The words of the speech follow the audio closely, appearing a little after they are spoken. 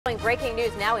Breaking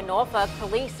news now in Norfolk.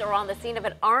 Police are on the scene of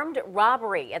an armed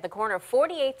robbery at the corner of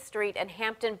 48th Street and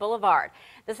Hampton Boulevard.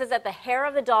 This is at the Hair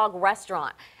of the Dog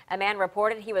restaurant. A man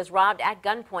reported he was robbed at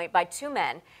gunpoint by two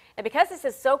men. And because this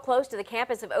is so close to the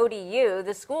campus of ODU,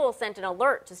 the school sent an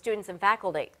alert to students and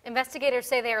faculty. Investigators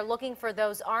say they are looking for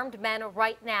those armed men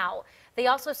right now. They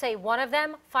also say one of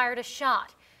them fired a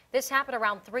shot. This happened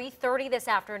around 3:30 this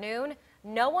afternoon.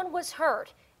 No one was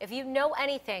hurt. If you know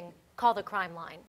anything, call the crime line.